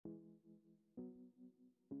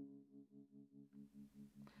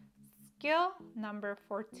Skill number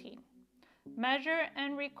 14. Measure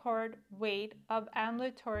and record weight of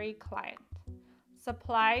ambulatory client.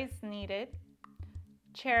 Supplies needed.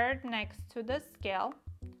 Chair next to the scale.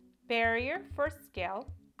 Barrier for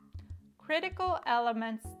scale. Critical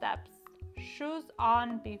element steps. Shoes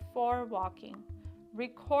on before walking.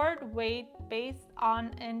 Record weight based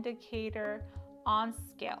on indicator on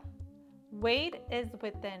scale. Weight is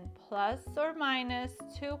within plus or minus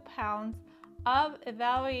 2 pounds of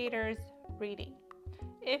evaluator's reading.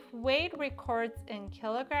 If weight records in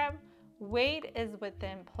kilogram, weight is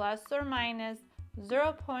within plus or minus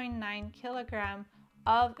 0.9 kilogram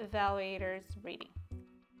of evaluator's reading.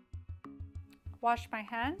 Wash my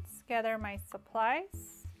hands, gather my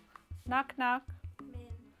supplies. Knock, knock.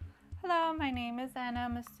 Hello, my name is Anna.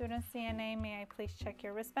 I'm a student CNA. May I please check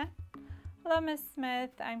your wristband? Hello, Miss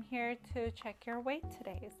Smith. I'm here to check your weight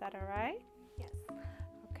today. Is that all right? Yes.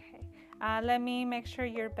 Okay. Let me make sure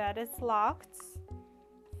your bed is locked.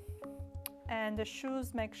 And the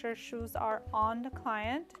shoes, make sure shoes are on the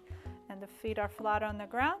client and the feet are flat on the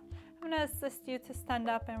ground. I'm going to assist you to stand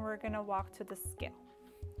up and we're going to walk to the scale.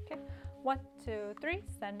 Okay. 1, 2, 3.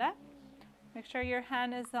 Stand up. Make sure your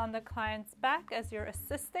hand is on the client's back as you're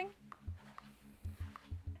assisting.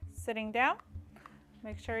 Sitting down.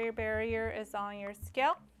 Make sure your barrier is on your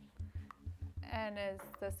scale. And as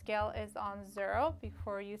the scale is on 0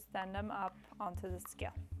 before you stand them up onto the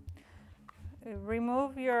scale.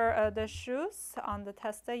 Remove the shoes on the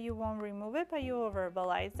test day. You won't remove it, but you will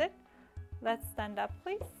verbalize it. Let's stand up,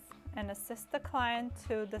 please, and assist the client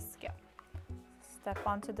to the scale. Step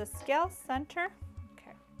onto the scale, center.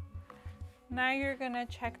 Okay. Now you're going to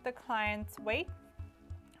check the client's weight.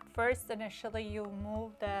 First, initially, you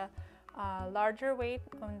move the larger weight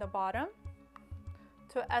on the bottom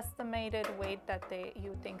to estimated weight that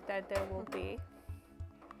you think that there will be.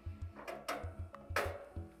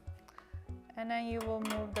 And then you will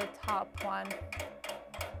move the top one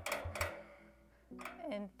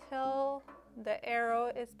until the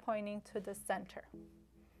arrow is pointing to the center.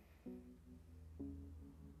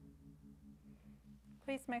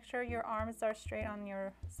 Please make sure your arms are straight on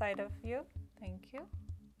your side of you. Thank you.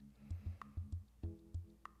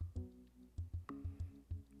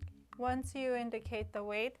 Once you indicate the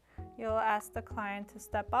weight, you'll ask the client to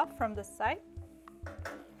step off from the side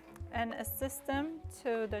and assist them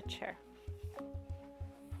to the chair.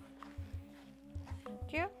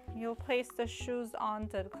 Thank you. You'll place the shoes on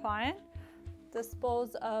the client,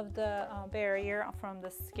 dispose of the barrier from the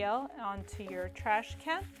scale onto your trash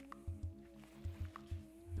can,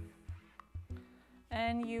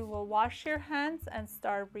 and you will wash your hands and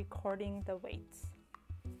start recording the weights.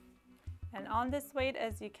 And on this weight,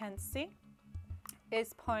 as you can see,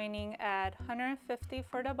 is pointing at 150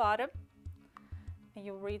 for the bottom. And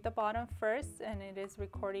you read the bottom first, and it is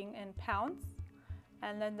recording in pounds.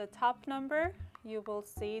 And then the top number, you will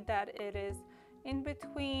see that it is in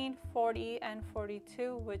between 40 and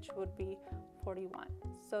 42, which would be 41.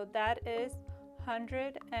 So that is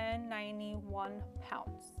 191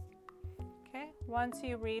 pounds. Okay, once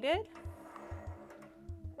you read it,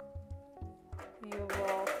 you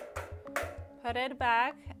will put it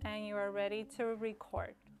back and you are ready to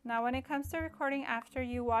record. Now when it comes to recording, after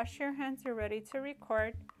you wash your hands, you're ready to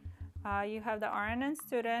record. You have the RN and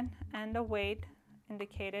student and the weight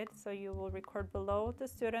indicated, so you will record below the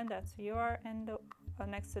student, that's who you are, and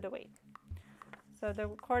next to the weight. So the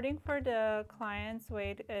recording for the client's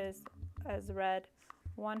weight is as read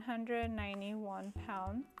 191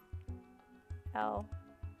 pounds,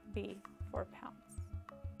 LB 4 pounds.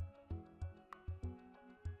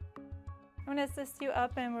 I'm going to assist you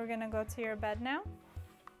up and we're going to go to your bed now.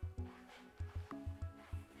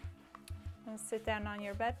 And sit down on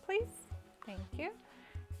your bed, please. Thank you.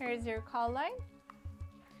 Here's your call line.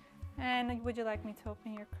 And would you like me to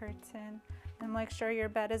open your curtain and make sure your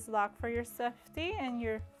bed is locked for your safety and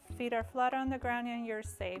your feet are flat on the ground and you're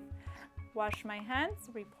safe. Wash my hands,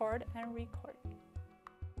 report and record.